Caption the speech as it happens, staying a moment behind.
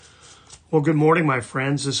Well, good morning, my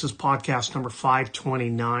friends. This is podcast number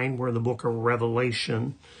 529. We're in the book of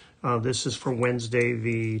Revelation. This is for Wednesday,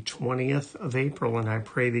 the 20th of April, and I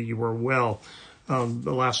pray that you are well.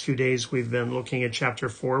 The last few days we've been looking at chapter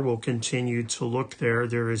 4. We'll continue to look there.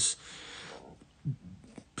 There is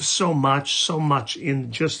so much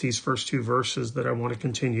in just these first two verses that I want to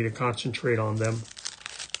continue to concentrate on them.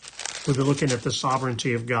 We've been looking at the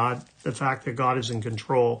sovereignty of God, the fact that God is in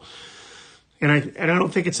control. And I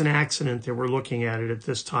don't think it's an accident that we're looking at it at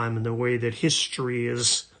this time and the way that history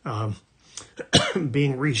is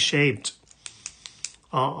being reshaped.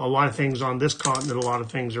 A lot of things on this continent, a lot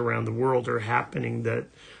of things around the world are happening that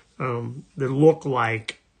look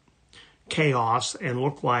like chaos and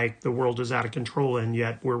look like the world is out of control, and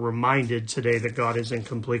yet we're reminded today that God is in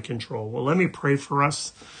complete control. Well, let me pray for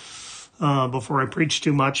us before I preach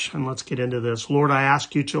too much, and let's get into this. Lord, I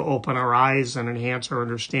ask you to open our eyes and enhance our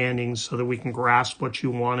understanding so that we can grasp what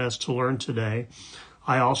you want us to learn today.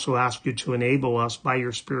 I also ask you to enable us by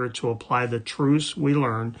your Spirit to apply the truths we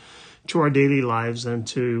learn to our daily lives and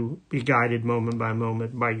to be guided moment by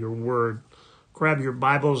moment by your word. Grab your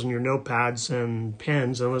Bibles and your notepads and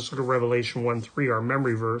pens and let's look at Revelation 1:3, our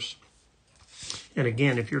memory verse. And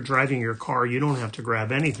again, if you're driving your car, you don't have to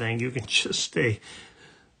grab anything. You can just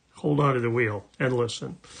hold on to the wheel and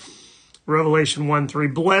listen. Revelation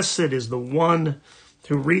 1:3, blessed is the one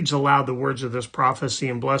who reads aloud the words of this prophecy,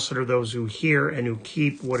 and blessed are those who hear and who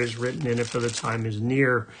keep what is written in it, for the time is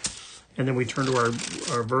near. And then we turn to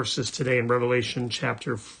our verses today in Revelation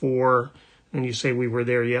chapter 4. And you say we were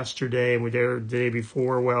there yesterday and we were there the day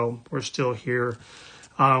before. Well, we're still here.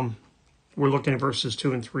 We're looking at verses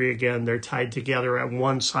 2 and 3 again. They're tied together. At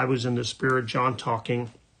once I was in the Spirit, John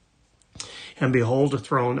talking. And behold, a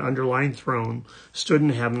throne, underlined throne, stood in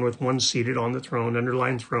heaven with one seated on the throne,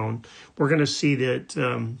 underlined throne. We're going to see that,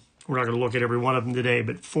 we're not going to look at every one of them today,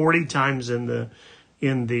 but 40 times in the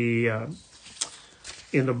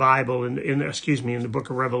Bible, in the book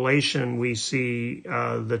of Revelation, we see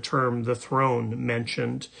the term the throne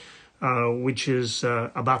mentioned, which is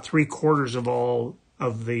about 3/4 of all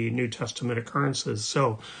of the New Testament occurrences.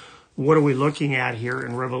 So what are we looking at here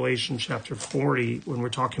in Revelation chapter 40 when we're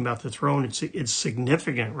talking about the throne? It's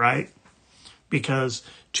significant, right? Because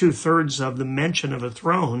 2/3 of the mention of a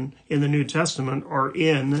throne in the New Testament are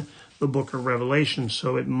in the book of Revelation,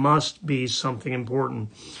 so it must be something important.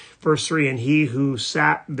 Verse 3, and he who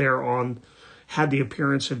sat thereon had the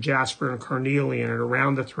appearance of jasper and carnelian, and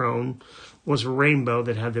around the throne was a rainbow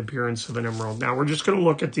that had the appearance of an emerald. Now, we're just going to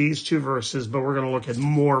look at these two verses, but we're going to look at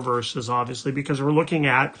more verses, obviously, because we're looking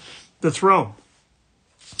at the throne.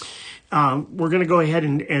 We're going to go ahead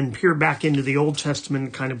and peer back into the Old Testament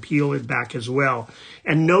and kind of peel it back as well.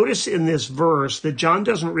 And notice in this verse that John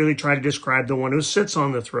doesn't really try to describe the one who sits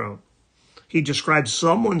on the throne. He describes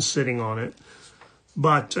someone sitting on it,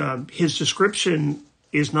 but his description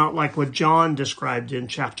is not like what John described in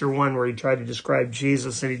chapter 1, where he tried to describe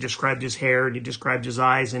Jesus, and he described his hair, and he described his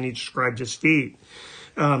eyes, and he described his feet,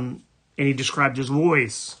 and he described his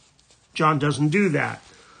voice. John doesn't do that.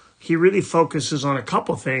 He really focuses on a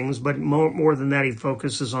couple things, but more than that, he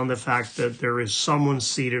focuses on the fact that there is someone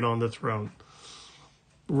seated on the throne.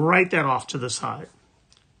 Write that off to the side.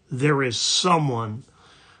 There is someone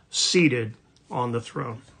seated on the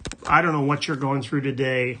throne. I don't know what you're going through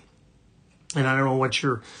today, and I don't know what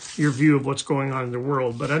your view of what's going on in the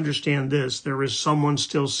world, but understand this, there is someone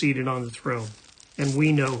still seated on the throne, and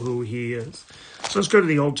we know who he is. So let's go to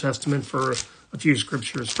the Old Testament for a few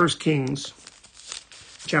scriptures. 1 Kings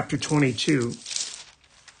chapter 22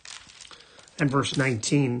 and verse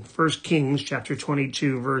 19. 1 Kings chapter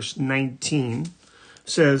 22 verse 19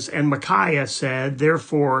 says, and Micaiah said,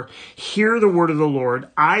 therefore, hear the word of the Lord.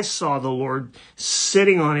 I saw the Lord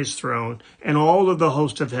sitting on his throne, and all of the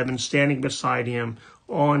host of heaven standing beside him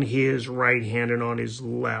on his right hand and on his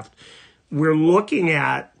left. We're looking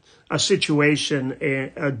at a situation,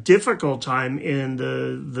 a difficult time in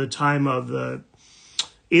the time of the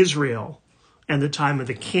Israel and the time of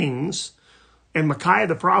the kings. And Micaiah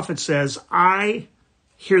the prophet says, I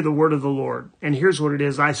hear the word of the Lord. And here's what it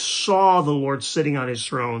is. I saw the Lord sitting on his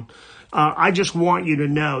throne. I just want you to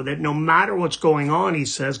know that no matter what's going on, he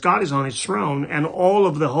says, God is on his throne, and all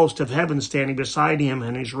of the host of heaven standing beside him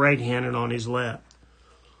on his right hand and on his left.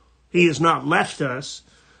 He has not left us,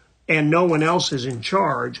 and no one else is in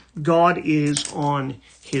charge. God is on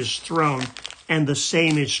his throne, and the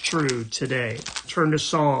same is true today. Turn to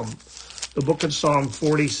Psalm, the book of Psalm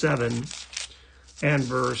 47 and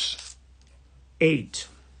verse 8.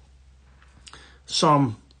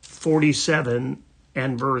 Psalm 47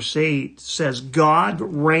 and verse 8 says, God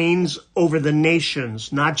reigns over the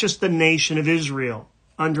nations, not just the nation of Israel.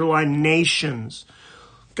 underline nations.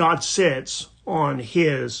 God sits on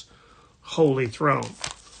his holy throne.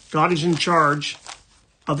 God is in charge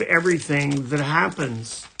of everything that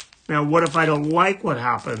happens. Now, what if I don't like what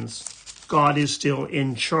happens? God is still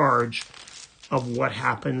in charge of what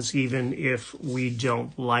happens, even if we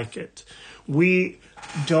don't like it. We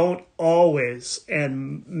don't always,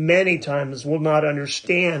 and many times, will not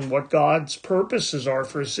understand what God's purposes are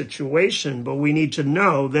for a situation, but we need to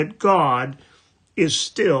know that God is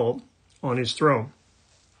still on his throne.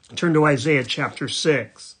 Turn to Isaiah chapter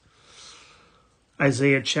 6.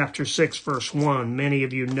 Isaiah chapter 6, verse 1. Many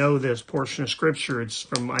of you know this portion of scripture. It's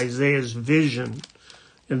from Isaiah's vision.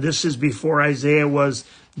 And this is before Isaiah was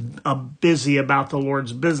busy about the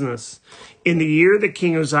Lord's business. In the year that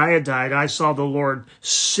King Uzziah died, I saw the Lord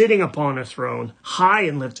sitting upon a throne, high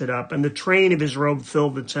and lifted up, and the train of his robe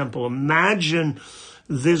filled the temple. Imagine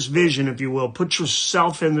this vision, if you will. Put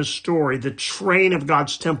yourself in the story. The train of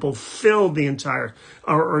God's temple filled the entire,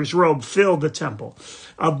 or his robe filled the temple.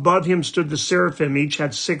 Above him stood the seraphim. Each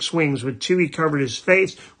had 6 wings. With 2 he covered his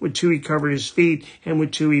face, with 2 he covered his feet, and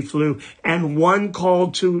with 2 he flew. And one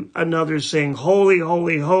called to another, saying, Holy,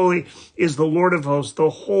 holy, holy is the Lord of hosts. The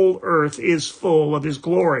whole earth is full of his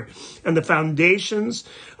glory. And the foundations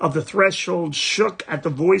of the threshold shook at the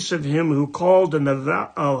voice of him who called, and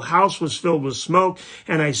the house was filled with smoke.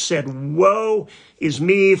 And I said, Woe is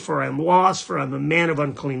me, for I am lost, for I am a man of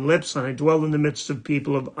unclean lips, and I dwell in the midst of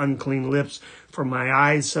people of unclean lips, for my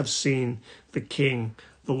eyes have seen the King,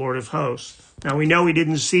 the Lord of hosts. Now we know he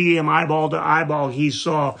didn't see him eyeball to eyeball. He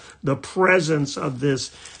saw the presence of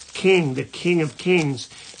this King, the King of Kings.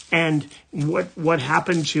 And what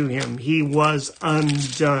happened to him? He was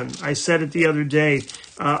undone. I said it the other day.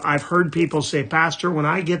 I've heard people say, Pastor, when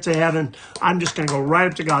I get to heaven, I'm just going to go right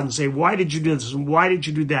up to God and say, why did you do this? And why did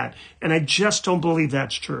you do that? And I just don't believe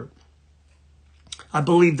that's true. I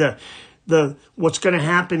believe what's going to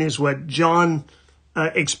happen is what John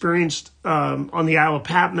experienced on the Isle of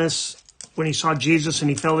Patmos when he saw Jesus and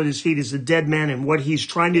he fell at his feet as a dead man, and what he's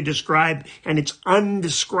trying to describe, and it's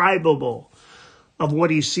undescribable, of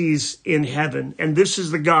what he sees in heaven. And this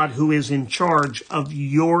is the God who is in charge of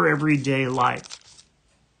your everyday life.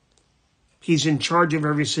 He's in charge of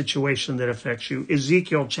every situation that affects you.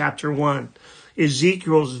 Ezekiel chapter 1,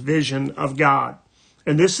 Ezekiel's vision of God.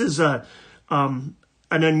 And this is an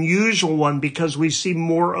unusual one because we see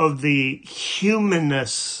more of the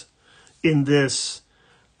humanness in this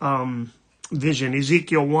vision.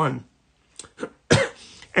 Ezekiel 1.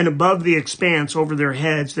 And above the expanse over their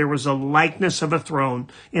heads, there was a likeness of a throne,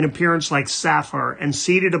 in appearance like sapphire, and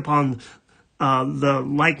seated upon the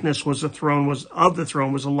likeness was of the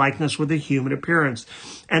throne was a likeness with a human appearance.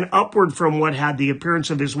 And upward from what had the appearance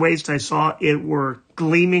of his waist, I saw it were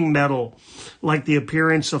gleaming metal, like the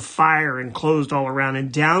appearance of fire, enclosed all around.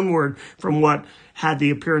 And downward from what had the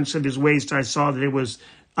appearance of his waist, I saw that it was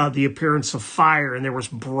the appearance of fire, and there was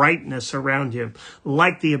brightness around him,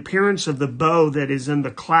 like the appearance of the bow that is in the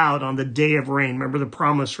cloud on the day of rain. Remember the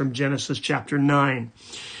promise from Genesis chapter 9.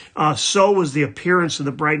 So was the appearance of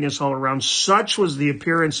the brightness all around. Such was the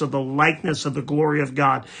appearance of the likeness of the glory of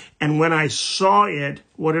God. And when I saw it,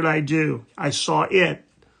 what did I do? I saw it,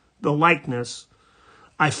 the likeness.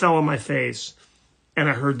 I fell on my face, and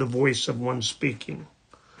I heard the voice of one speaking.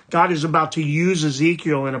 God is about to use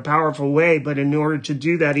Ezekiel in a powerful way, but in order to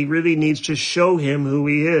do that, he really needs to show him who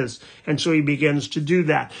he is. And so he begins to do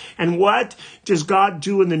that. And what does God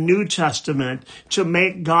do in the New Testament to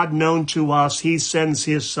make God known to us? He sends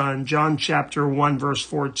his son, John chapter 1, verse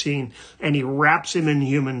 14, and he wraps him in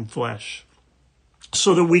human flesh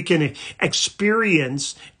so that we can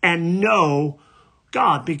experience and know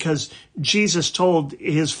God, because Jesus told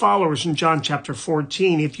his followers in John chapter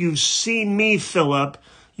 14, if you've seen me, Philip,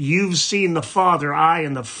 you've seen the Father. I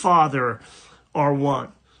and the Father are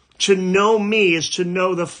one. To know me is to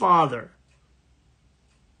know the Father.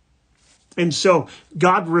 And so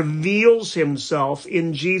God reveals himself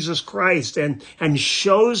in Jesus Christ and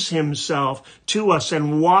shows himself to us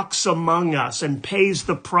and walks among us and pays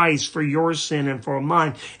the price for your sin and for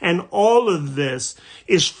mine. And all of this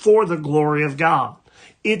is for the glory of God.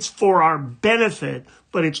 It's for our benefit,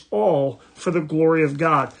 but it's all for the glory of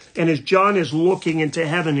God. And as John is looking into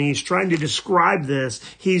heaven and he's trying to describe this,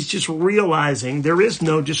 he's just realizing there is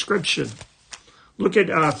no description. Look at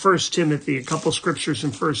 1 Timothy, a couple scriptures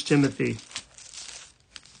in 1 Timothy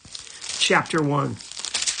chapter 1.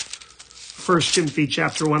 1 Timothy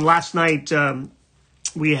chapter 1. Last night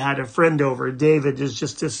we had a friend over. David is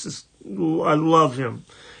just I love him.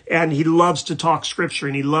 And he loves to talk scripture,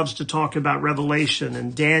 and he loves to talk about Revelation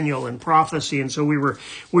and Daniel and prophecy. And so we were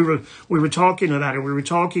talking about it. We were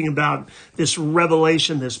talking about this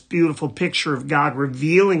revelation, this beautiful picture of God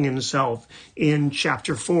revealing himself in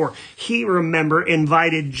chapter 4. He, remember,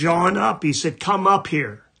 invited John up. He said, come up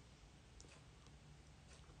here,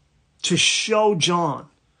 to show John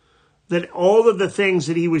that all of the things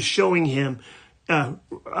that he was showing him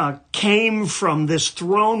came from this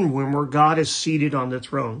throne room where God is seated on the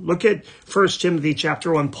throne. Look at 1 Timothy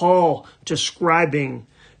chapter 1. Paul describing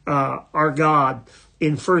our God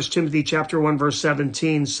in 1 Timothy chapter 1 verse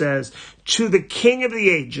 17 says, to the King of the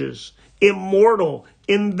ages, immortal,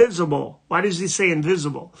 invisible. Why does he say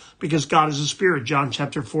invisible? Because God is a spirit. John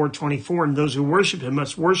chapter 4:24. And those who worship him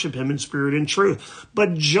must worship him in spirit and truth.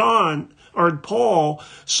 But Paul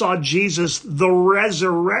saw Jesus, the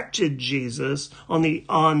resurrected Jesus, on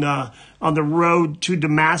the road to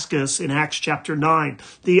Damascus in Acts chapter 9.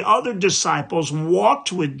 The other disciples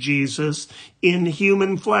walked with Jesus in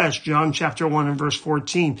human flesh, John chapter 1 and verse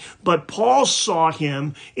 14. But Paul saw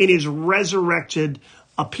him in his resurrected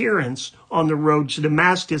appearance on the road to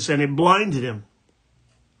Damascus, and it blinded him.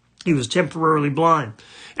 He was temporarily blind.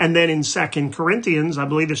 And then in 2 Corinthians, I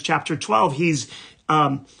believe it's chapter 12, he's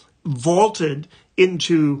vaulted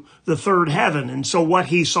into the third heaven. And so what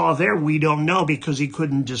he saw there, we don't know because he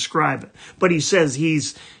couldn't describe it. But he says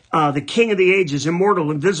he's the King of the ages,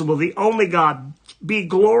 immortal, invisible, the only God, be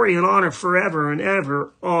glory and honor forever and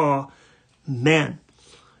ever. Amen.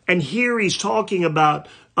 And here he's talking about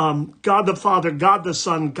God the Father, God the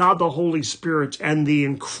Son, God the Holy Spirit, and the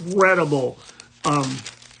incredible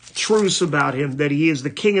truths about him, that he is the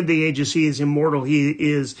King of the ages, he is immortal, he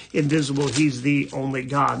is invisible, he's the only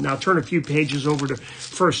God. Now turn a few pages over to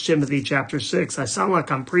 1 Timothy chapter 6. I sound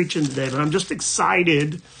like I'm preaching today, but I'm just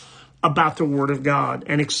excited about the Word of God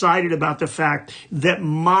and excited about the fact that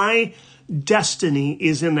my destiny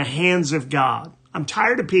is in the hands of God. I'm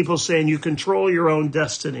tired of people saying you control your own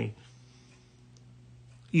destiny.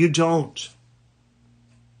 You don't.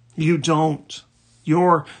 You don't.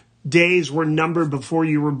 Your days were numbered before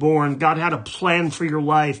you were born. God had a plan for your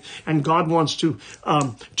life, and God wants to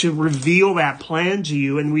reveal that plan to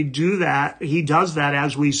you. And we do that. He does that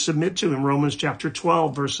as we submit to him. Romans chapter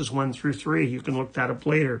 12, verses 1 through 3. You can look that up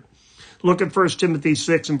later. Look at 1 Timothy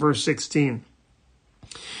 6 and verse 16.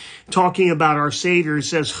 Talking about our Savior, it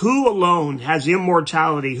says, who alone has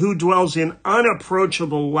immortality, who dwells in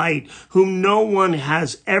unapproachable light, whom no one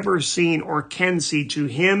has ever seen or can see. To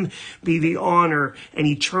him be the honor and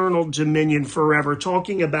eternal dominion forever.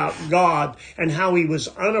 Talking about God and how he was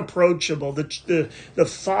unapproachable. The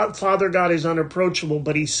Father God is unapproachable,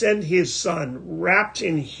 but he sent his Son wrapped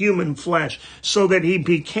in human flesh so that he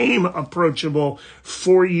became approachable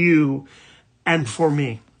for you and for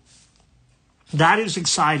me. That is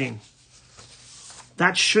exciting.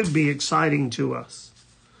 That should be exciting to us.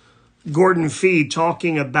 Gordon Fee,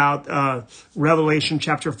 talking about Revelation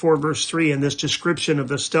chapter 4, verse 3, and this description of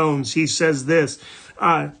the stones, he says this,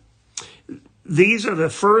 these are the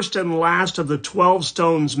first and last of the 12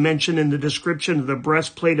 stones mentioned in the description of the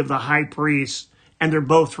breastplate of the high priest, and they're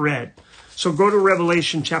both red. So go to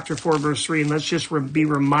Revelation chapter 4, verse 3, and let's just be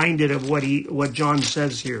reminded of what John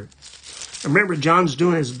says here. Remember, John's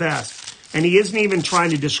doing his best. And he isn't even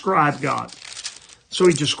trying to describe God. So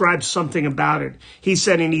he describes something about it. He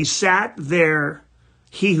said, and he sat there,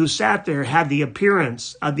 he who sat there had the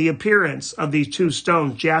appearance of these two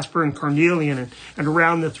stones, jasper and carnelian, and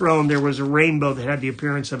around the throne there was a rainbow that had the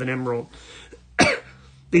appearance of an emerald.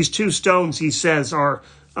 These two stones, he says, are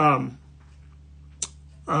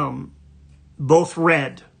both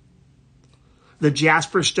red. The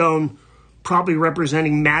jasper stone probably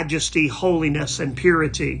representing majesty, holiness, and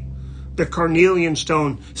purity. The carnelian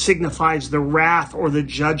stone signifies the wrath or the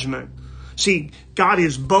judgment. See, God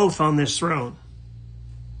is both on this throne.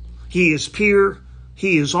 He is pure,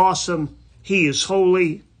 he is awesome, he is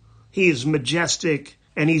holy, he is majestic,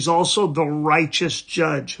 and he's also the righteous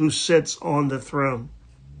judge who sits on the throne.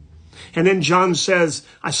 And then John says,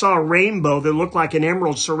 I saw a rainbow that looked like an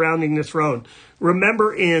emerald surrounding the throne.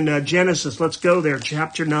 Remember in Genesis, let's go there,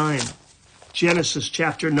 chapter 9. Genesis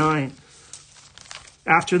chapter 9.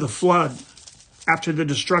 After the flood, after the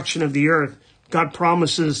destruction of the earth, God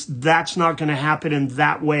promises that's not going to happen in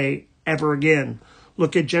that way ever again.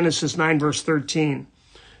 Look at Genesis 9, verse 13.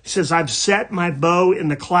 He says, I've set my bow in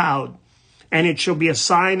the cloud, and it shall be a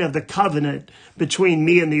sign of the covenant between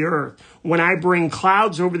me and the earth. when I bring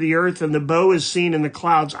clouds over the earth and the bow is seen in the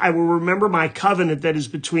clouds, I will remember my covenant that is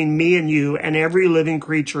between me and you and every living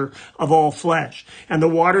creature of all flesh. And the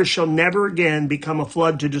waters shall never again become a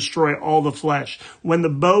flood to destroy all the flesh. When the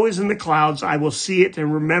bow is in the clouds, I will see it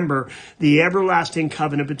and remember the everlasting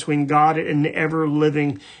covenant between God and every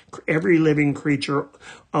living creature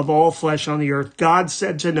of all flesh on the earth. God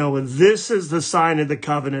said to Noah, this is the sign of the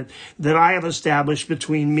covenant that I have established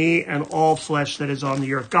between me and all flesh that is on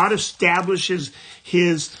the earth. God establishes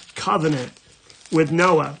his covenant with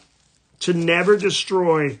Noah to never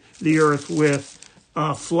destroy the earth with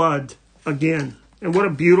a flood again. And what a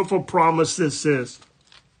beautiful promise this is.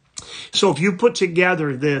 So if you put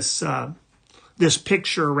together this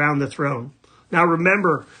picture around the throne, now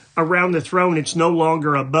remember, around the throne, it's no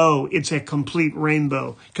longer a bow, it's a complete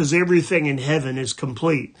rainbow, because everything in heaven is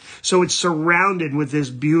complete. So it's surrounded with this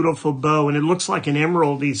beautiful bow, and it looks like an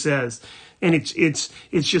emerald, he says. And it's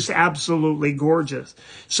just absolutely gorgeous.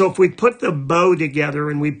 So if we put the bow together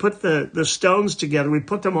and we put the stones together, we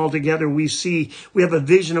put them all together, we have a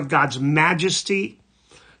vision of God's majesty,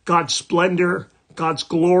 God's splendor, God's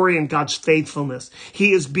glory, and God's faithfulness.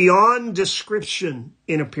 He is beyond description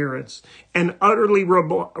in appearance and utterly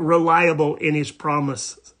reliable in his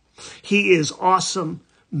promises. He is awesome,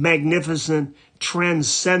 magnificent,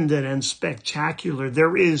 transcendent, and spectacular.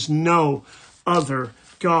 There is no other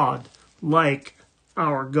God like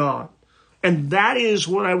our God. And that is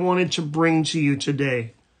what I wanted to bring to you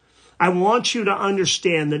today. I want you to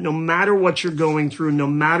understand that no matter what you're going through, no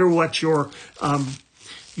matter what your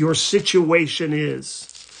situation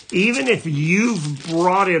is, even if you've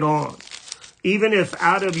brought it on, even if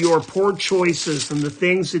out of your poor choices and the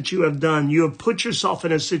things that you have done, you have put yourself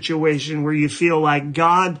in a situation where you feel like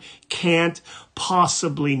God can't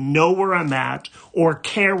possibly know where I'm at or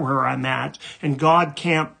care where I'm at, and God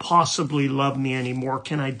can't possibly love me anymore.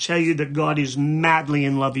 Can I tell you that God is madly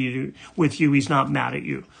in love with you? He's not mad at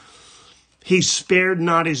you. He spared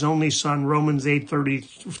not his only son, Romans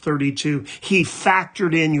 8:32. He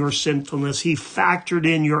factored in your sinfulness. He factored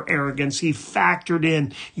in your arrogance. He factored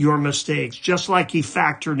in your mistakes, just like he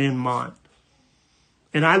factored in mine.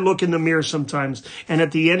 And I look in the mirror sometimes, and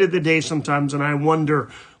at the end of the day sometimes, and I wonder,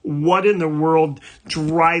 what in the world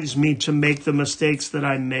drives me to make the mistakes that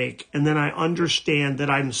I make? And then I understand that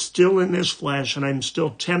I'm still in this flesh and I'm still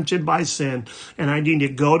tempted by sin, and I need to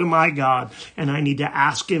go to my God and I need to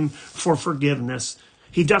ask him for forgiveness.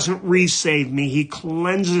 He doesn't resave me. He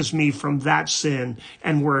cleanses me from that sin,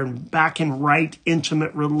 and we're back in right,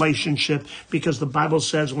 intimate relationship, because the Bible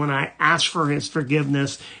says when I ask for his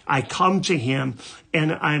forgiveness, I come to him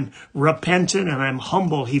and I'm repentant and I'm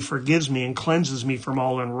humble. He forgives me and cleanses me from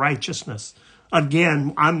all unrighteousness.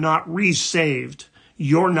 Again, I'm not resaved.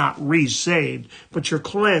 You're not resaved, but you're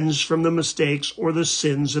cleansed from the mistakes or the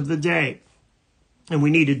sins of the day. And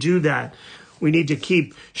we need to do that. We need to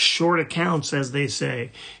keep short accounts, as they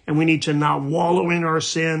say. And we need to not wallow in our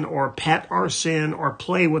sin or pet our sin or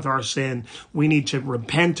play with our sin. We need to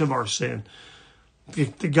repent of our sin.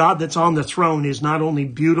 The God that's on the throne is not only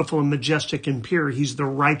beautiful and majestic and pure, he's the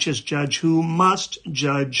righteous judge who must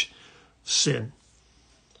judge sin.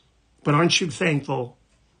 But aren't you thankful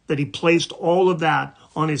that he placed all of that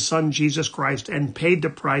on his son, Jesus Christ, and paid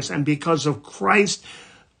the price? And because of Christ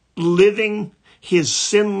living his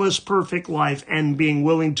sinless, perfect life and being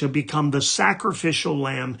willing to become the sacrificial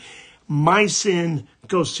lamb, my sin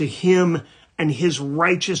goes to him and his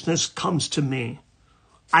righteousness comes to me.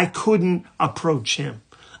 I couldn't approach him.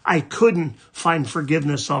 I couldn't find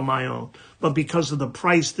forgiveness on my own. But because of the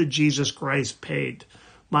price that Jesus Christ paid,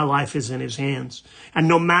 my life is in his hands. And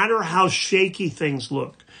no matter how shaky things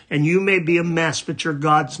look, and you may be a mess, but you're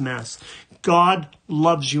God's mess, God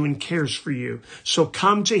loves you and cares for you. So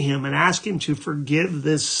come to him and ask him to forgive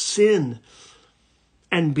this sin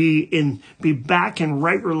and be back in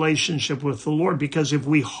right relationship with the Lord. Because if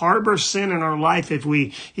we harbor sin in our life, if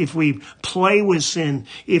we play with sin,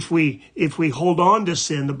 if we hold on to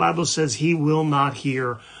sin, the Bible says he will not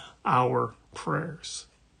hear our prayers.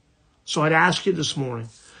 So I'd ask you this morning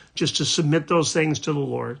just to submit those things to the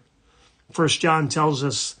Lord. 1 John tells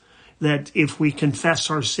us that if we confess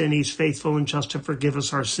our sin, he's faithful and just to forgive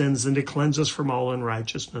us our sins and to cleanse us from all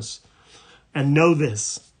unrighteousness. And know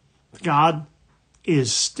this, God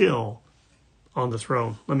is still on the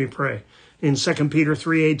throne. Let me pray. In 2 Peter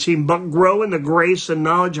 3:18, but grow in the grace and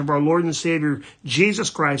knowledge of our Lord and Savior, Jesus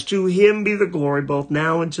Christ. To him be the glory both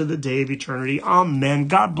now and to the day of eternity. Amen.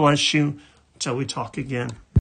 God bless you. Until we talk again.